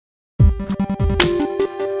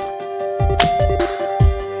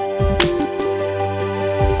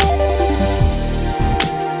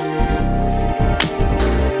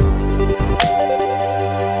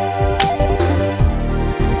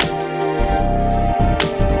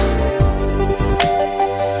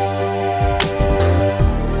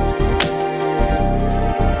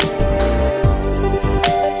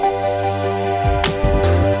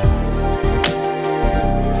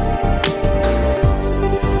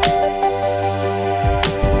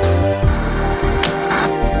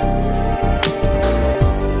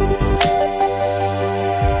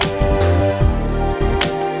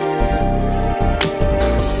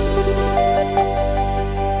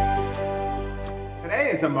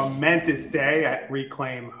is a momentous day at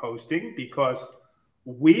Reclaim Hosting because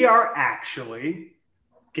we are actually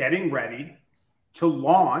getting ready to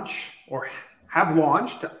launch, or have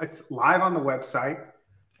launched, it's live on the website,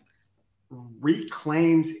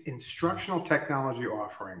 Reclaim's instructional technology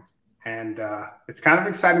offering. And it's kind of an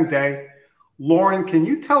exciting day. Lauren, can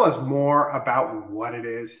you tell us more about what it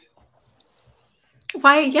is?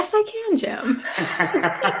 Why, yes, I can, Jim.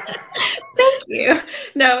 Thank you.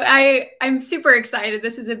 No, I'm super excited.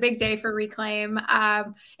 This is a big day for Reclaim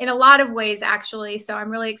in a lot of ways, actually. So I'm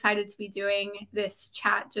really excited to be doing this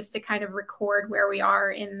chat just to kind of record where we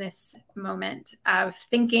are in this moment of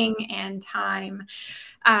thinking and time.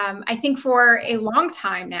 I think for a long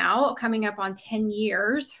time now, coming up on 10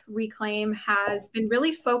 years, Reclaim has been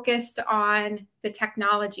really focused on the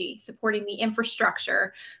technology, supporting the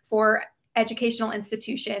infrastructure for educational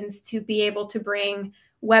institutions to be able to bring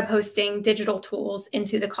web hosting digital tools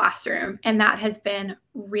into the classroom. And that has been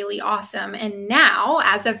really awesome. And now,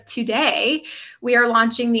 as of today, we are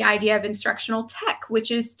launching the idea of instructional tech, which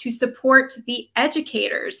is to support the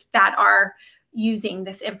educators that are using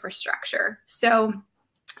this infrastructure. So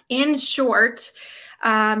in short,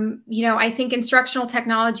 I think instructional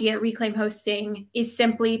technology at Reclaim Hosting is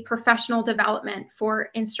simply professional development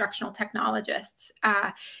for instructional technologists.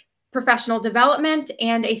 Professional development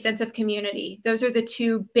and a sense of community. Those are the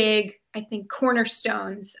two big, I think,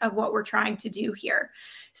 cornerstones of what we're trying to do here.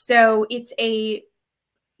 So it's a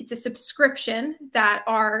subscription that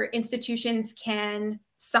our institutions can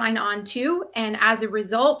sign on to. And as a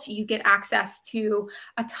result, you get access to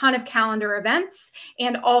a ton of calendar events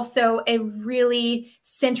and also a really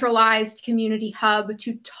centralized community hub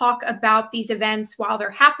to talk about these events while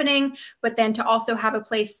they're happening, but then to also have a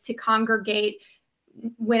place to congregate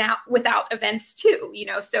without events too,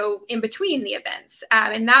 so in between the events.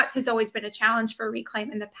 And that has always been a challenge for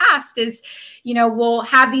Reclaim in the past is, we'll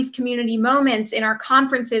have these community moments in our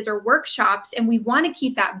conferences or workshops, and we want to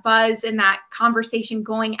keep that buzz and that conversation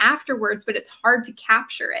going afterwards, but it's hard to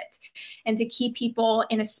capture it and to keep people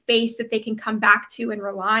in a space that they can come back to and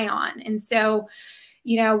rely on. And so,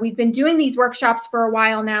 we've been doing these workshops for a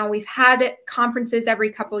while now. We've had conferences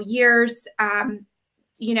every couple of years.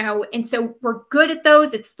 And so we're good at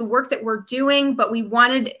those. It's the work that we're doing, but we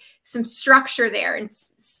wanted some structure there and,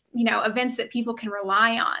 events that people can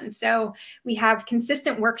rely on. So we have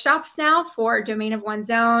consistent workshops now for Domain of One's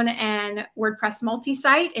Own and WordPress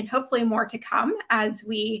multi-site, and hopefully more to come as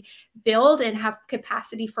we build and have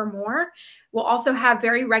capacity for more. We'll also have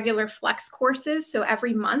very regular flex courses. So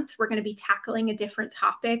every month we're going to be tackling a different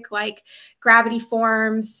topic like Gravity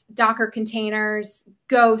Forms, Docker containers,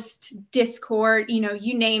 Ghost, Discord,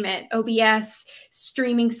 you name it, OBS,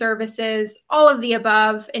 streaming services, all of the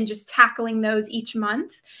above, and just tackling those each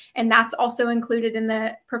month. And that's also included in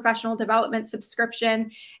the professional development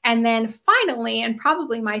subscription. And then finally, and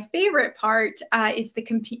probably my favorite part, is the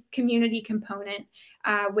community component,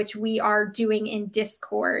 which we are doing in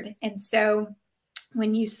Discord. And so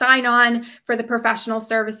when you sign on for the professional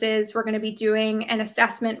services, we're going to be doing an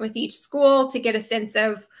assessment with each school to get a sense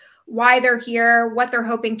of why they're here, what they're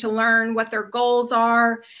hoping to learn, what their goals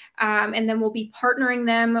are. And then we'll be partnering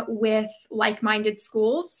them with like-minded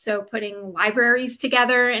schools. So putting libraries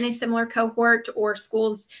together in a similar cohort, or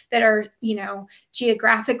schools that are,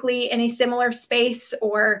 geographically in a similar space,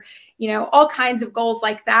 or, all kinds of goals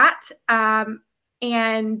like that.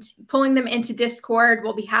 And pulling them into Discord.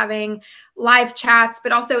 We'll be having live chats,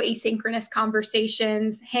 but also asynchronous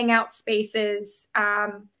conversations, hangout spaces,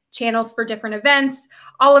 channels for different events,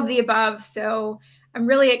 all of the above. So I'm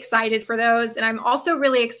really excited for those. And I'm also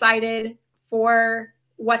really excited for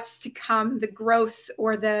what's to come, the growth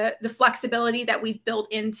or the flexibility that we've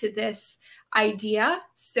built into this idea.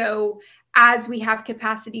 So as we have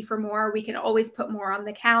capacity for more, we can always put more on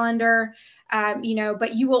the calendar,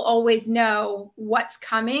 but you will always know what's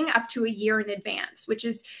coming up to a year in advance, which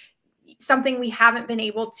is something we haven't been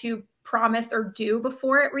able to promise or do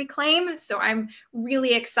before at Reclaim. So I'm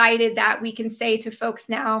really excited that we can say to folks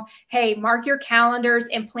now, hey, mark your calendars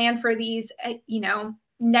and plan for these,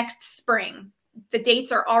 next spring. The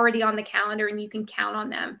dates are already on the calendar and you can count on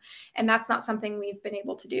them. And that's not something we've been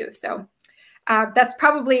able to do. So that's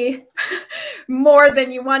probably more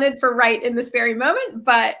than you wanted for right in this very moment,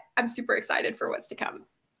 but I'm super excited for what's to come.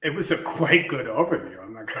 It was a quite good overview.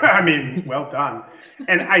 Well done.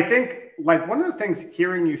 And I think one of the things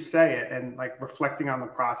hearing you say it and reflecting on the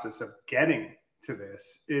process of getting to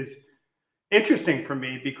this is interesting for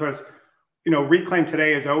me because, Reclaim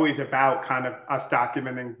today is always about kind of us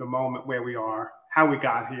documenting the moment where we are, how we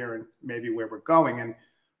got here, and maybe where we're going. And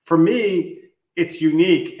for me, it's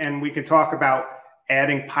unique. And we can talk about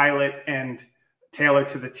adding pilot and Taylor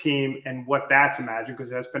to the team and what that's imagined,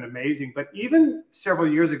 because that's been amazing. But even several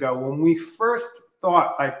years ago, when we first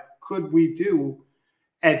thought, like, could we do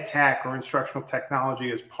ed tech or instructional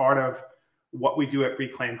technology as part of what we do at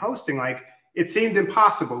Reclaim Hosting, like, it seemed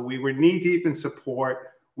impossible. We were knee deep in support.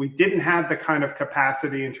 We didn't have the kind of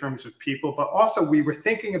capacity in terms of people, but also we were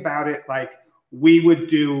thinking about it like we would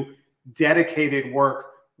do dedicated work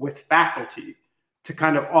with faculty to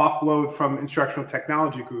kind of offload from instructional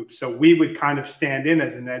technology groups. So we would kind of stand in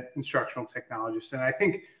as an instructional technologist. And I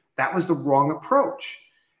think that was the wrong approach.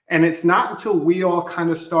 And it's not until we all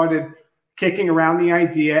kind of started kicking around the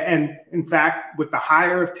idea. And in fact, with the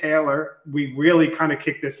hire of Taylor, we really kind of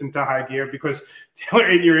kicked this into high gear, because Taylor,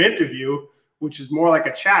 in your interview, which is more like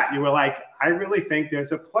a chat, you were like, I really think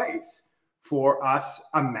there's a place for us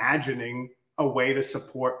imagining a way to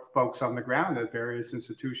support folks on the ground at various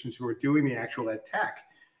institutions who are doing the actual ed tech.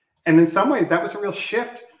 And in some ways, that was a real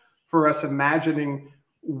shift for us, imagining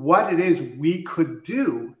what it is we could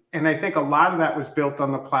do. And I think a lot of that was built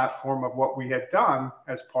on the platform of what we had done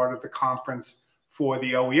as part of the conference for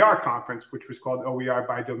the OER conference, which was called OER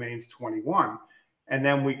by Domains 21. And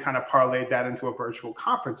then we kind of parlayed that into a virtual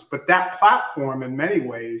conference. But that platform, in many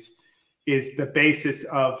ways, is the basis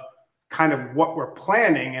of kind of what we're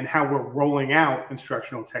planning and how we're rolling out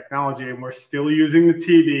instructional technology. And we're still using the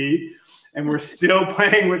TV, and we're still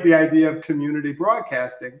playing with the idea of community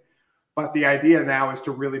broadcasting. But the idea now is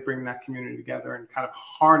to really bring that community together and kind of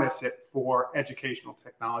harness it for educational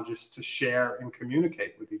technologists to share and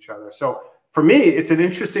communicate with each other. So for me, it's an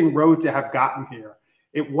interesting road to have gotten here.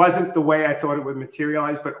 It wasn't the way I thought it would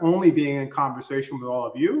materialize, but only being in conversation with all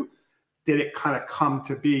of you did it kind of come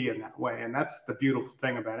to be in that way. And that's the beautiful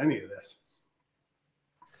thing about any of this.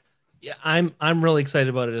 Yeah, I'm really excited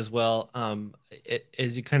about it as well.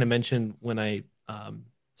 As you kind of mentioned, when I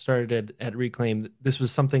started at Reclaim, this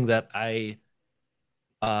was something that I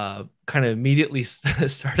kind of immediately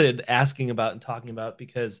started asking about and talking about,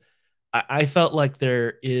 because I felt like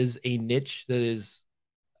there is a niche that is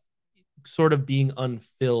sort of being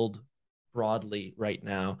unfilled broadly right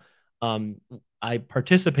now. I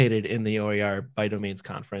participated in the OER by Domains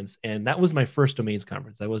conference, and that was my first Domains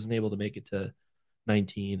conference. I wasn't able to make it to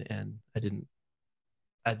 19, and I didn't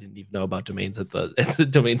even know about Domains at the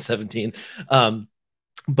Domains 17.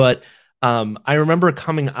 But I remember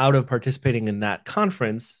coming out of participating in that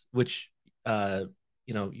conference, which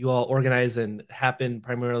you all organize and happen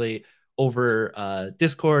primarily over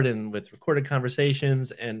Discord and with recorded conversations.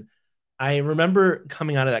 And I remember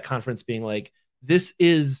coming out of that conference being like, this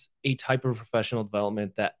is a type of professional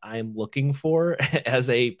development that I'm looking for as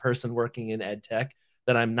a person working in ed tech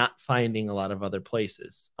that I'm not finding a lot of other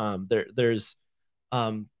places. There's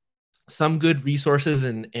some good resources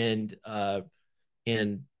and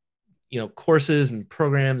courses and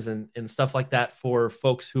programs and stuff like that for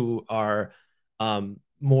folks who are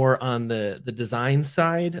more on the design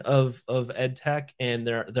side of ed tech, and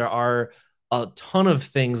there are a ton of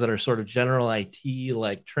things that are sort of general IT,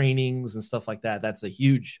 like trainings and stuff like that. That's a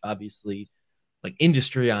huge, obviously, like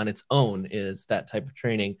industry on its own, is that type of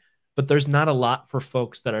training. But there's not a lot for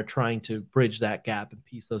folks that are trying to bridge that gap and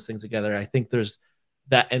piece those things together. I think there's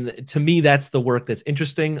that, and to me, that's the work that's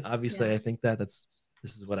interesting. Obviously, yeah. I think this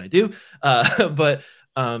is what I do. But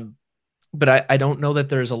I don't know that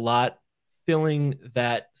there's a lot filling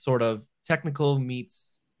that sort of technical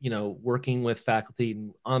meets, working with faculty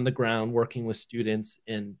and on the ground, working with students.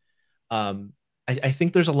 And I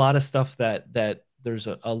think there's a lot of stuff that there's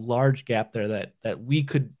a large gap there that we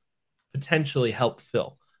could potentially help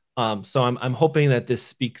fill. So I'm hoping that this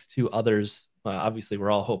speaks to others. Obviously, we're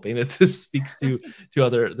all hoping that this speaks to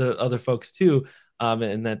other folks too,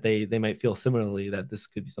 and that they might feel similarly that this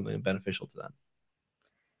could be something beneficial to them.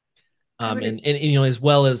 And as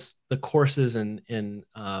well as the courses and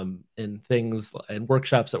things and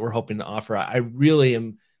workshops that we're hoping to offer, I really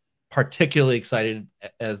am particularly excited,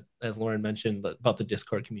 as Lauren mentioned, about the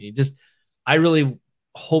Discord community. I'm really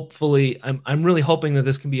hoping that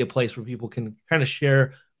this can be a place where people can kind of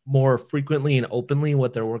share more frequently and openly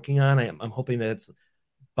what they're working on. I'm hoping that it's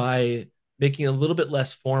by making it a little bit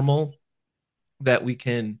less formal that we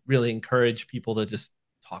can really encourage people to just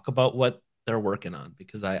talk about what they're working on,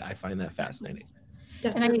 because I find that fascinating.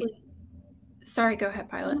 Definitely. Sorry, go ahead,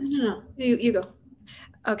 Pilot. No, you go.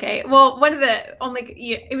 Okay. Well,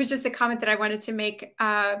 it was just a comment that I wanted to make,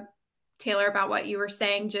 Taylor, about what you were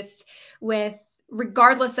saying, just with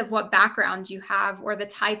regardless of what background you have or the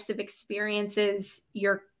types of experiences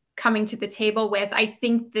you're coming to the table with, I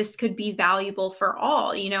think this could be valuable for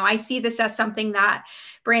all. I see this as something that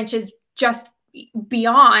branches just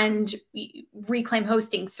beyond Reclaim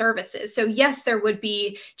hosting services. So yes, there would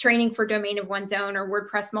be training for domain of one's own or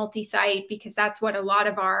WordPress multi-site, because that's what a lot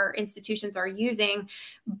of our institutions are using.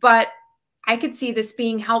 But I could see this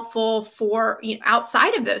being helpful for,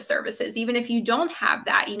 outside of those services. Even if you don't have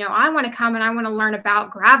that, I want to come and I want to learn about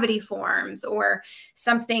gravity forms or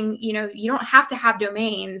something, you don't have to have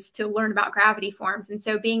domains to learn about gravity forms. And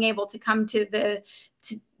so being able to come to the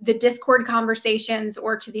Discord conversations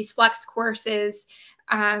or to these Flex courses,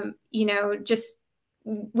 just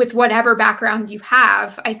with whatever background you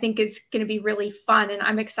have, I think is going to be really fun. And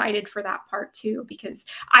I'm excited for that part too, because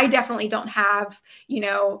I definitely don't have,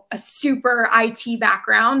 a super IT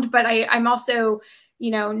background, but I'm also,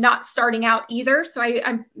 not starting out either. So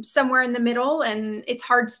I'm somewhere in the middle, and it's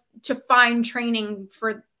hard to find training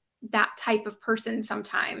for that type of person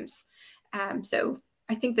sometimes. So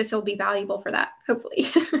I think this will be valuable for that, hopefully.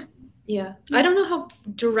 Yeah. I don't know how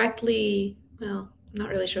directly, well, I'm not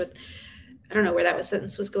really sure. I don't know where that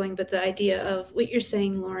sentence was going, but the idea of what you're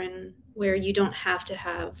saying, Lauren, where you don't have to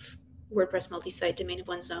have WordPress multi-site, domain of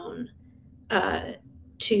one's own,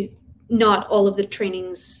 to not all of the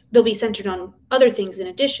trainings, they'll be centered on other things in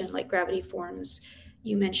addition, like gravity forms.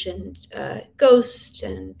 You mentioned Ghost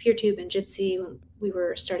and PeerTube and Jitsi when we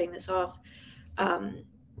were starting this off,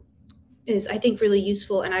 is I think really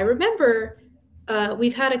useful. And I remember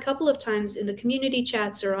we've had a couple of times in the community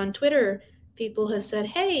chats or on Twitter, people have said,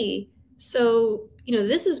 hey, so,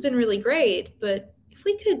 this has been really great, but if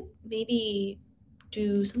we could maybe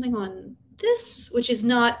do something on this, which is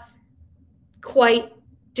not quite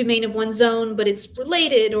domain of one's own, but it's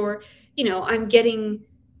related, or, I'm getting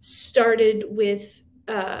started with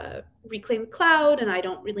Reclaim Cloud and I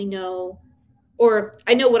don't really know, or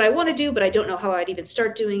I know what I want to do, but I don't know how I'd even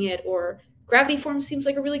start doing it, or Gravity Forms seems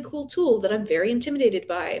like a really cool tool that I'm very intimidated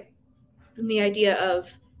by. And the idea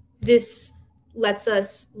of this lets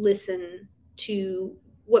us listen to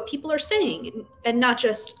what people are saying, and not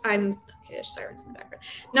just okay, there's sirens in the background,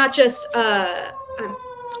 not just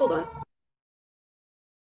hold on,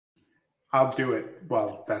 I'll do it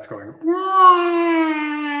while that's going.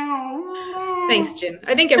 Thanks, Jim.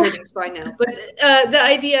 I think everything's fine now, but the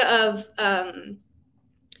idea of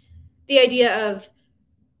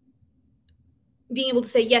being able to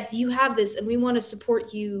say, yes, you have this and we want to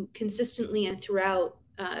support you consistently and throughout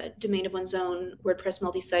domain of one's own, WordPress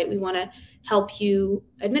multi-site. We want to help you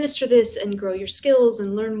administer this and grow your skills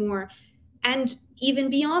and learn more. And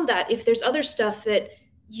even beyond that, if there's other stuff that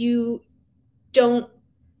you don't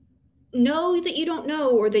know that you don't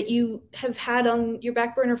know, or that you have had on your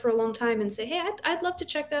back burner for a long time, and say, hey, I'd love to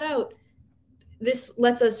check that out. This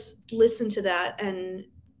lets us listen to that and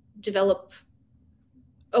develop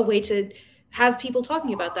a way to have people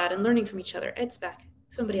talking about that and learning from each other. Ed's back.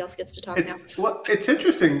 Somebody else gets to talk now. Well, it's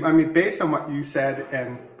interesting. I mean, based on what you said,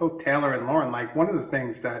 and both Taylor and Lauren, like one of the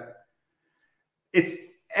things that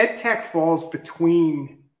EdTech falls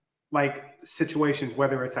between like situations,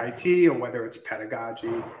 whether it's IT or whether it's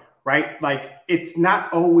pedagogy, right? Like it's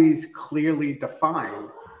not always clearly defined.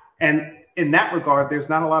 And in that regard, there's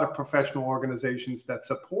not a lot of professional organizations that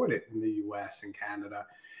support it in the US and Canada.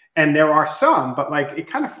 And there are some, but like it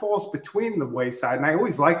kind of falls between the wayside. And I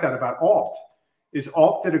always like that about Alt.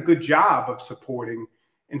 Alt did a good job of supporting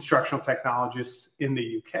instructional technologists in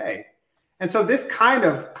the UK. And so this kind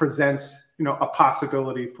of presents, a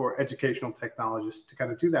possibility for educational technologists to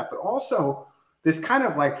kind of do that, but also this kind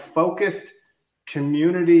of like focused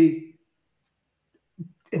community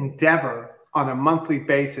endeavor on a monthly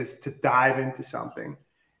basis to dive into something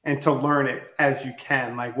and to learn it as you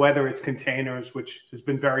can, like whether it's containers, which has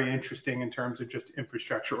been very interesting in terms of just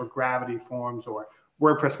infrastructure, or gravity forms, or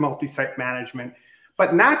WordPress multi-site management,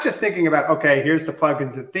 but not just thinking about, okay, here's the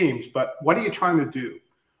plugins and themes, but what are you trying to do?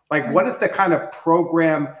 Like, what is the kind of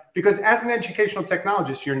program? Because as an educational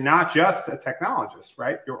technologist, you're not just a technologist,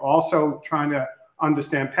 right? You're also trying to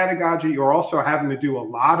understand pedagogy. You're also having to do a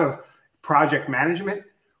lot of project management,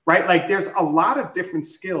 right? Like there's a lot of different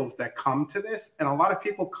skills that come to this. And a lot of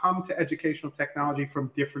people come to educational technology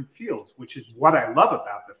from different fields, which is what I love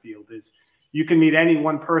about the field is you can meet any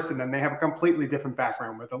one person and they have a completely different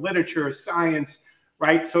background, whether literature, science,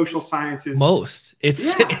 right? Social sciences. Most.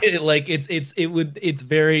 It's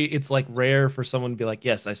it's like rare for someone to be like,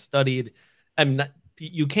 yes, I studied. I'm not,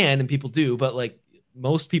 you can, and people do, but like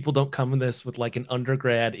most people don't come in this with like an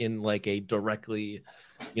undergrad in like a directly,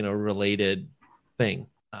 related thing.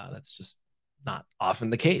 That's just not often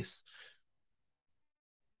the case.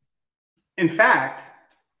 In fact,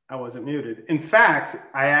 I wasn't muted. In fact,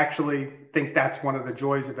 I actually think that's one of the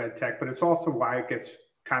joys of EdTech, but it's also why it gets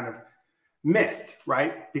kind of missed,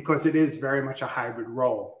 right? Because it is very much a hybrid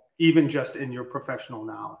role. even just in your professional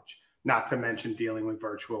knowledge, not to mention dealing with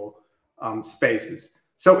virtual spaces.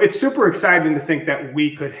 So it's super exciting to think that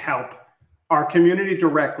we could help our community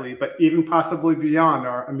directly, but even possibly beyond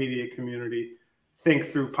our immediate community, think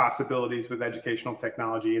through possibilities with educational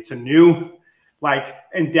technology. It's a new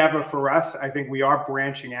endeavor for us. I think we are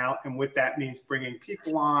branching out, and with that means bringing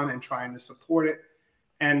people on and trying to support it.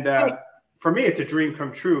 And for me, it's a dream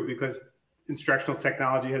come true, because instructional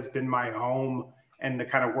technology has been my home and the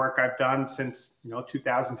kind of work I've done since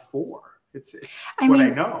 2004. It's what I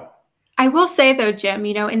know. I will say though, Jim,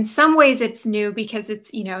 in some ways it's new because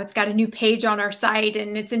it's, it's got a new page on our site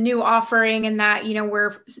and it's a new offering, and that,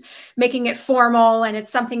 we're making it formal and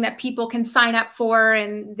it's something that people can sign up for,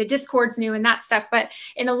 and the Discord's new and that stuff. But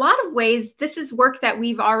in a lot of ways, this is work that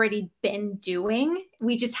we've already been doing.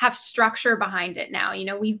 We just have structure behind it now.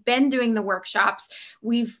 We've been doing the workshops.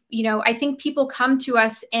 I think people come to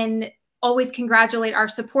us and always congratulate our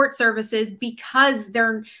support services because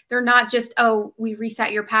they're not just, oh, we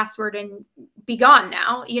reset your password and be gone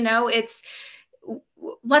now. It's,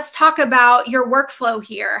 let's talk about your workflow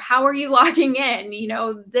here. How are you logging in?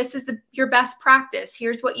 This is your best practice.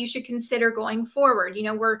 Here's what you should consider going forward.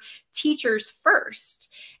 We're teachers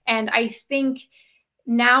first. And I think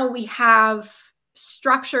now we have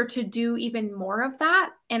structure to do even more of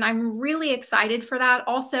that. And I'm really excited for that.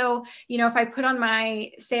 Also, if I put on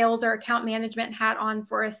my sales or account management hat on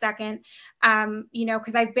for a second,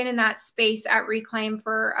 because I've been in that space at Reclaim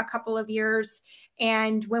for a couple of years.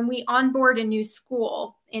 And when we onboard a new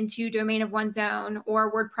school into Domain of One's Own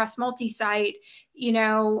or WordPress multi-site,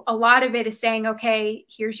 a lot of it is saying, okay,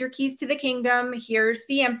 here's your keys to the kingdom. Here's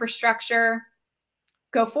the infrastructure.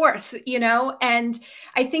 Go forth, and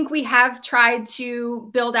I think we have tried to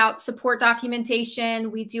build out support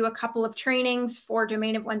documentation. We do a couple of trainings for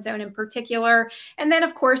Domain of One's Own in particular. And then,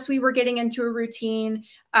 of course, we were getting into a routine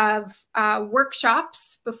of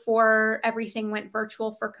workshops before everything went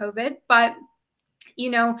virtual for COVID. But,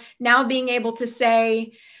 now being able to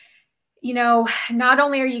say, not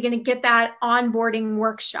only are you going to get that onboarding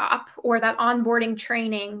workshop or that onboarding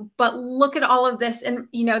training, but look at all of this and,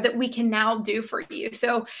 that we can now do for you.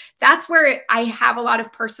 So that's where I have a lot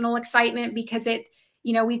of personal excitement, because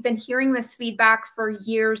we've been hearing this feedback for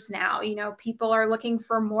years now. People are looking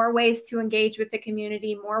for more ways to engage with the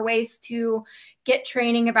community, more ways to get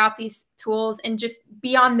training about these tools and just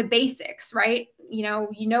beyond the basics, right?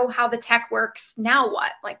 How the tech works. Now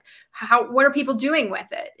what? What are people doing with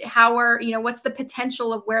it? What's the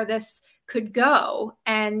potential of where this could go?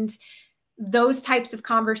 And those types of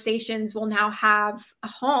conversations will now have a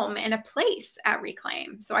home and a place at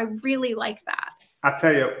Reclaim. So I really like that. I'll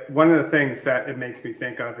tell you, one of the things that it makes me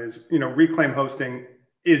think of is, Reclaim Hosting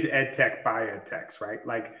is EdTech by EdTechs, right?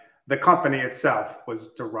 The company itself was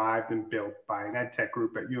derived and built by an EdTech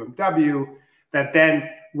group at UMW that then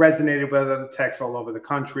resonated with other techs all over the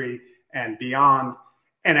country and beyond.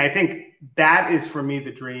 And I think that is, for me,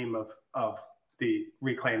 the dream of the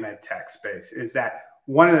Reclaim EdTech space, is that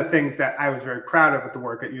one of the things that I was very proud of with the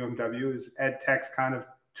work at UMW is EdTechs kind of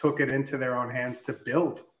took it into their own hands to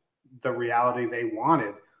build the reality they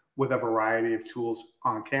wanted with a variety of tools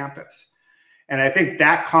on campus. And I think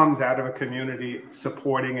that comes out of a community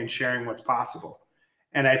supporting and sharing what's possible.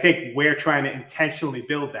 And I think we're trying to intentionally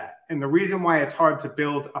build that. And the reason why it's hard to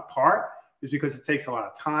build apart is because it takes a lot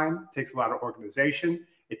of time, it takes a lot of organization,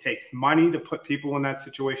 it takes money to put people in that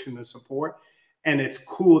situation to support. And it's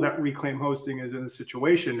cool that Reclaim Hosting is in a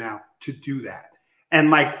situation now to do that.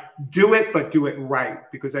 And do it, but do it right.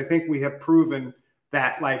 Because I think we have proven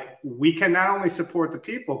that we can not only support the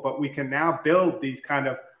people, but we can now build these kind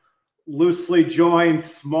of loosely joined,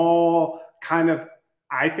 small, kind of,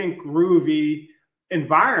 I think, groovy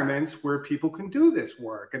environments where people can do this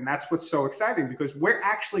work. And that's what's so exciting, because we're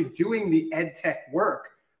actually doing the EdTech work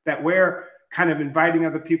that we're kind of inviting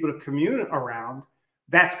other people to commune around.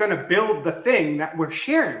 That's going to build the thing that we're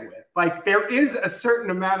sharing with. There is a certain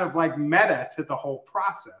amount of meta to the whole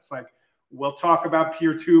process. We'll talk about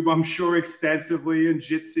PeerTube, I'm sure, extensively, and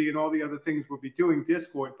Jitsi and all the other things we'll be doing,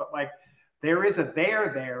 Discord, but there is a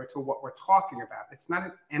there to what we're talking about. It's not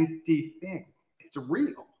an empty thing. It's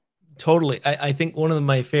real. Totally. I think one of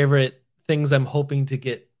my favorite things I'm hoping to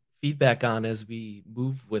get feedback on as we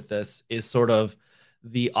move with this is sort of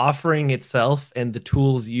the offering itself and the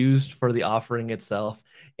tools used for the offering itself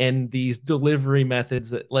and these delivery methods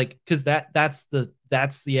that because that's the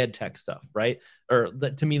EdTech stuff, right? Or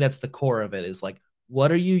to me, that's the core of it, is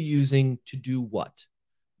what are you using to do what?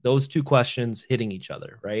 Those two questions hitting each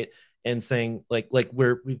other, right? And saying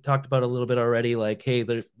we've talked about a little bit already, hey,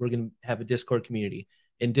 we're going to have a Discord community.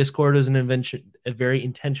 And Discord is a very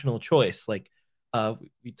intentional choice.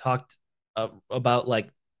 we talked about like,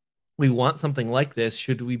 we want something like this.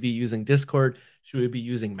 Should we be using Discord? Should we be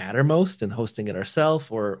using Mattermost and hosting it ourselves,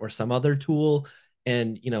 or some other tool?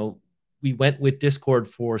 And, you know, we went with Discord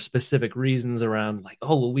for specific reasons around like,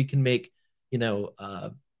 oh, well, we can make, you know,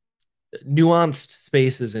 nuanced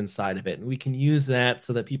spaces inside of it. And we can use that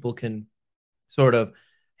so that people can sort of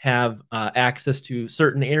have access to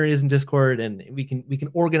certain areas in Discord, and we can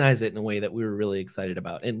organize it in a way that we were really excited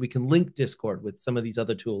about. And we can link Discord with some of these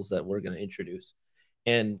other tools that we're going to introduce.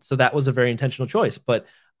 And so that was a very intentional choice. But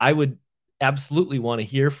I would absolutely want to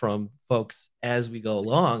hear from folks as we go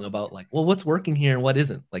along about like, well, what's working here and what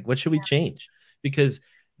isn't? Like, what should we change? Because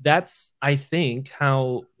that's, I think,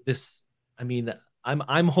 how this, I mean,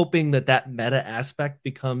 I'm hoping that meta aspect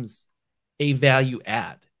becomes a value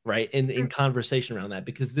add, right? In conversation around that,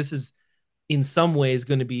 because this is in some ways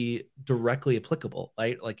going to be directly applicable,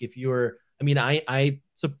 right? Like if you're, I mean,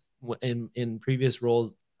 in previous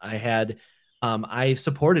roles I had, I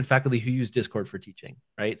supported faculty who use Discord for teaching,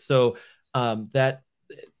 right? So that,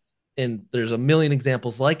 and there's a million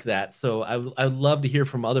examples like that. So I would love to hear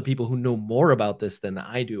from other people who know more about this than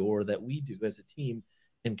I do, or that we do as a team,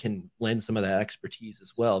 and can lend some of that expertise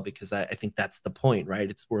as well, because I think that's the point, right?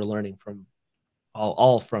 It's, we're learning from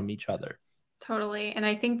all from each other. Totally. And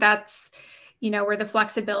I think that's, you know, where the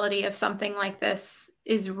flexibility of something like this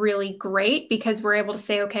is really great, because we're able to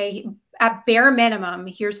say, okay, at bare minimum,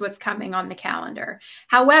 here's what's coming on the calendar.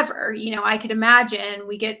 However, you know, I could imagine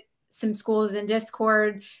we get some schools in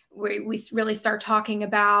Discord where we really start talking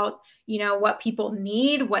about, you know, what people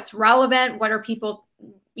need, what's relevant, what are people,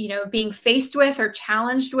 you know, being faced with or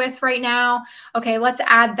challenged with right now. Okay, let's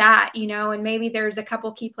add that, you know, and maybe there's a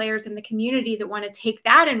couple key players in the community that want to take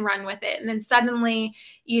that and run with it. And then suddenly,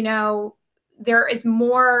 you know, there is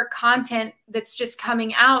more content that's just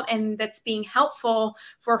coming out and that's being helpful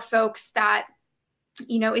for folks that,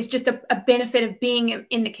 you know, is just a benefit of being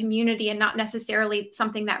in the community, and not necessarily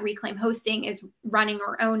something that Reclaim Hosting is running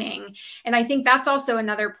or owning. And I think that's also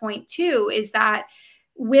another point too, is that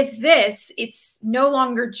with this, it's no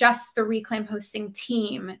longer just the Reclaim Hosting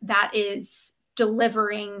team that is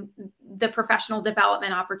delivering the professional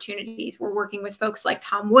development opportunities. We're working with folks like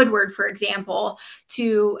Tom Woodward, for example,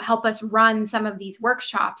 to help us run some of these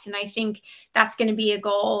workshops. And I think that's going to be a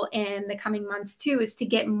goal in the coming months too, is to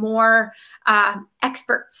get more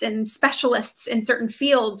experts and specialists in certain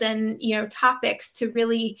fields and, you know, topics to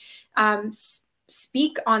really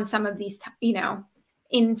speak on some of these, you know,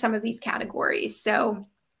 in some of these categories. So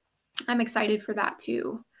I'm excited for that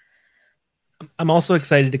too. I'm also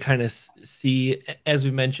excited to kind of see, as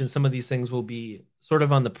we mentioned, some of these things will be sort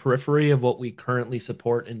of on the periphery of what we currently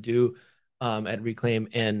support and do at Reclaim.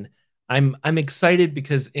 And I'm excited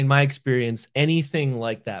because in my experience, anything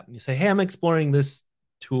like that, when you say, hey, I'm exploring this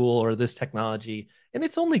tool or this technology, and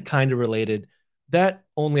it's only kind of related, that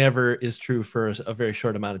only ever is true for a very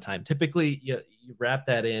short amount of time. Typically, you wrap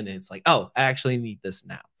that in and it's like, oh, I actually need this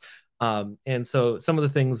now. And so some of the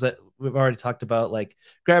things that we've already talked about, like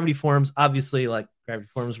Gravity Forms, obviously, like Gravity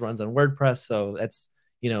Forms runs on WordPress. So that's,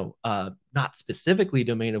 you know, not specifically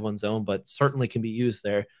domain of one's own, but certainly can be used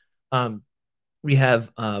there. We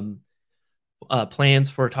have plans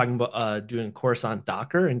for talking about doing a course on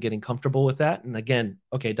Docker and getting comfortable with that. And again,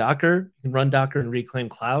 okay, Docker, you can run Docker in Reclaim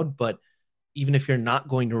Cloud, but even if you're not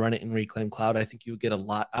going to run it in Reclaim Cloud, I think you get a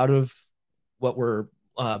lot out of what we're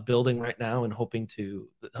building right now, and hoping to,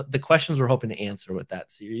 the questions we're hoping to answer with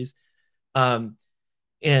that series. And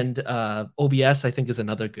OBS, I think, is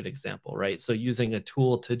another good example, right? So using a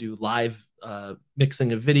tool to do live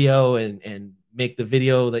mixing of video and make the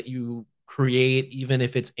video that you create, even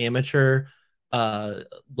if it's amateur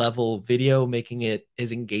level video, making it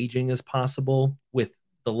as engaging as possible with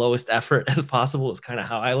the lowest effort as possible is kind of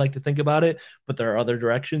how I like to think about it. But there are other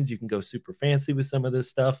directions. You can go super fancy with some of this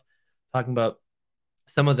stuff, talking about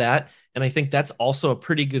some of that. And I think that's also a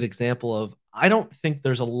pretty good example of, I don't think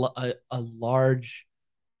there's a large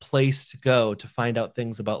place to go to find out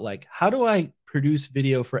things about, like, how do I produce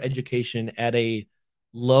video for education at a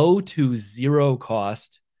low to zero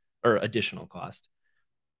cost or additional cost,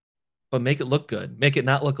 but make it look good, make it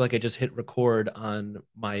not look like I just hit record on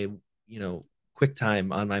my, you know,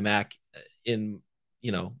 QuickTime on my Mac in,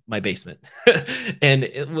 you know, my basement. And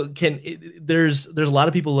there's a lot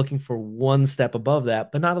of people looking for one step above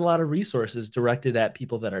that, but not a lot of resources directed at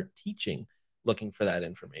people that are teaching, looking for that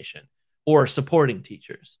information, or supporting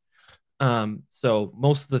teachers. So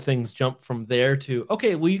most of the things jump from there to,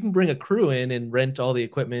 okay, well, you can bring a crew in and rent all the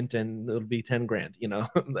equipment and it'll be 10 grand, you know.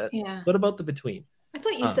 Yeah. What about the between? I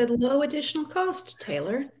thought you said low additional cost,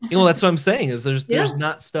 Taylor. You know, that's what I'm saying is there's Yeah.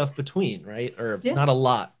 not stuff between, right? Or Yeah. not a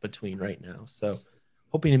lot between right now. So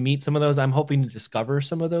hoping to meet some of those. I'm hoping to discover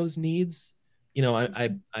some of those needs. You know,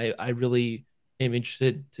 I really am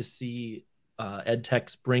interested to see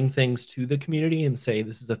edtechs bring things to the community and say,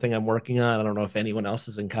 this is the thing I'm working on. I don't know if anyone else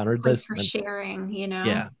has encountered Like this. for sharing, you know?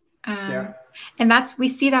 Yeah. Yeah. And we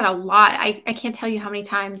see that a lot. I can't tell you how many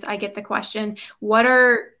times I get the question, what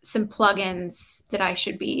are some plugins that I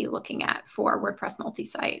should be looking at for WordPress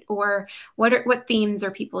multi-site? Or what themes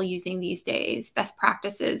are people using these days? Best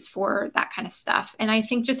practices for that kind of stuff. And I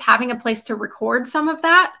think just having a place to record some of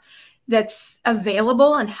that's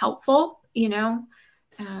available and helpful, you know?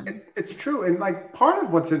 It's true. And like part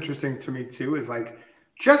of what's interesting to me too is like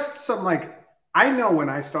just some like, I know when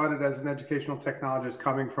I started as an educational technologist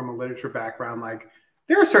coming from a literature background, like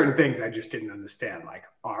there are certain things I just didn't understand, like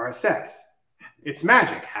RSS. It's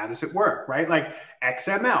magic. How does it work? Right? Like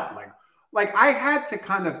XML. Like I had to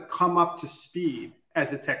kind of come up to speed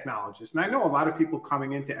as a technologist. And I know a lot of people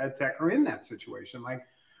coming into EdTech are in that situation. Like,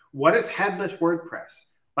 what is headless WordPress?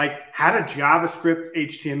 Like, how do JavaScript,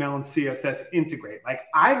 HTML, and CSS integrate? Like,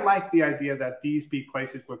 I like the idea that these be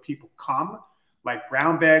places where people come, like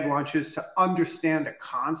brown bag lunches, to understand a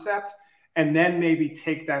concept and then maybe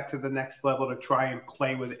take that to the next level to try and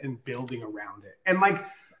play with it and building around it. And like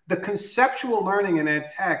the conceptual learning in ed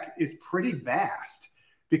tech is pretty vast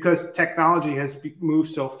because technology has moved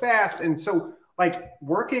so fast. And so like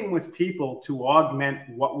working with people to augment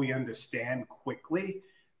what we understand quickly,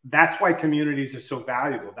 that's why communities are so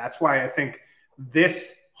valuable. That's why I think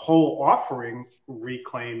this whole offering,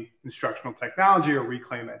 Reclaim Instructional Technology or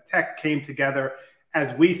Reclaim Edtech, came together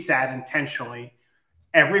as we sat intentionally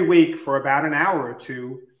every week for about an hour or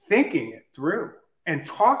two thinking it through and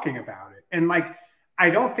talking about it. And like, I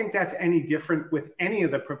don't think that's any different with any of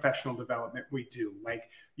the professional development we do. Like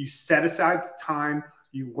you set aside the time,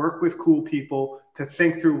 you work with cool people to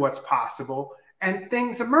think through what's possible and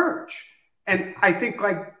things emerge. And I think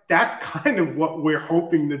like that's kind of what we're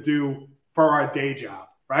hoping to do for our day job,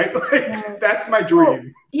 right? Like that's my dream. Well,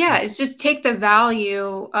 yeah, it's just take the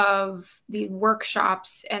value of the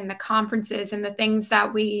workshops and the conferences and the things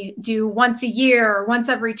that we do once a year or once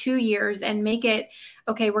every 2 years and make it,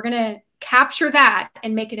 okay, we're going to capture that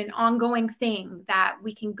and make it an ongoing thing that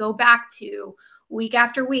we can go back to week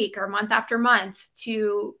after week or month after month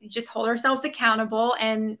to just hold ourselves accountable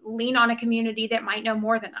and lean on a community that might know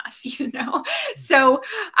more than us, you know? So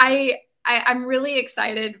I'm really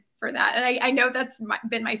excited for that. And I know that's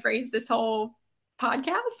been my phrase this whole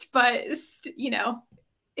podcast, but you know,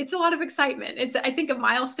 it's a lot of excitement. It's, I think, a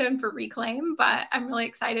milestone for Reclaim, but I'm really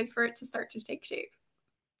excited for it to start to take shape.